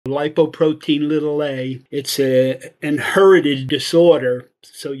lipoprotein little a. It's an inherited disorder,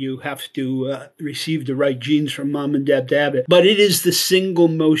 so you have to receive the right genes from mom and dad to have it. But it is the single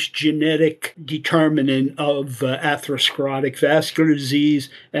most genetic determinant of atherosclerotic vascular disease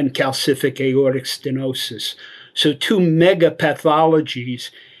and calcific aortic stenosis. So two mega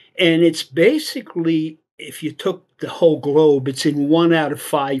pathologies. And it's basically, if you took the whole globe, it's in 1 out of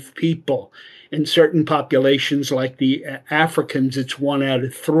 5 people. In certain populations like the Africans, it's 1 out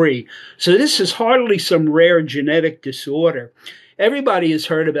of 3. So this is hardly some rare genetic disorder. Everybody has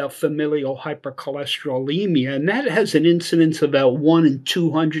heard about familial hypercholesterolemia, and that has an incidence of about 1 in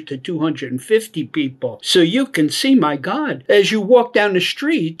 200 to 250 people. So you can see, my God, as you walk down the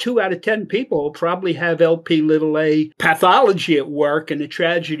street, 2 out of 10 people will probably have Lp(a) pathology at work, and the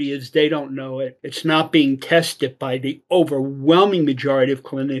tragedy is they don't know it. It's not being tested by the overwhelming majority of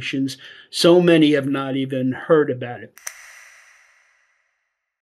clinicians. So many have not even heard about it.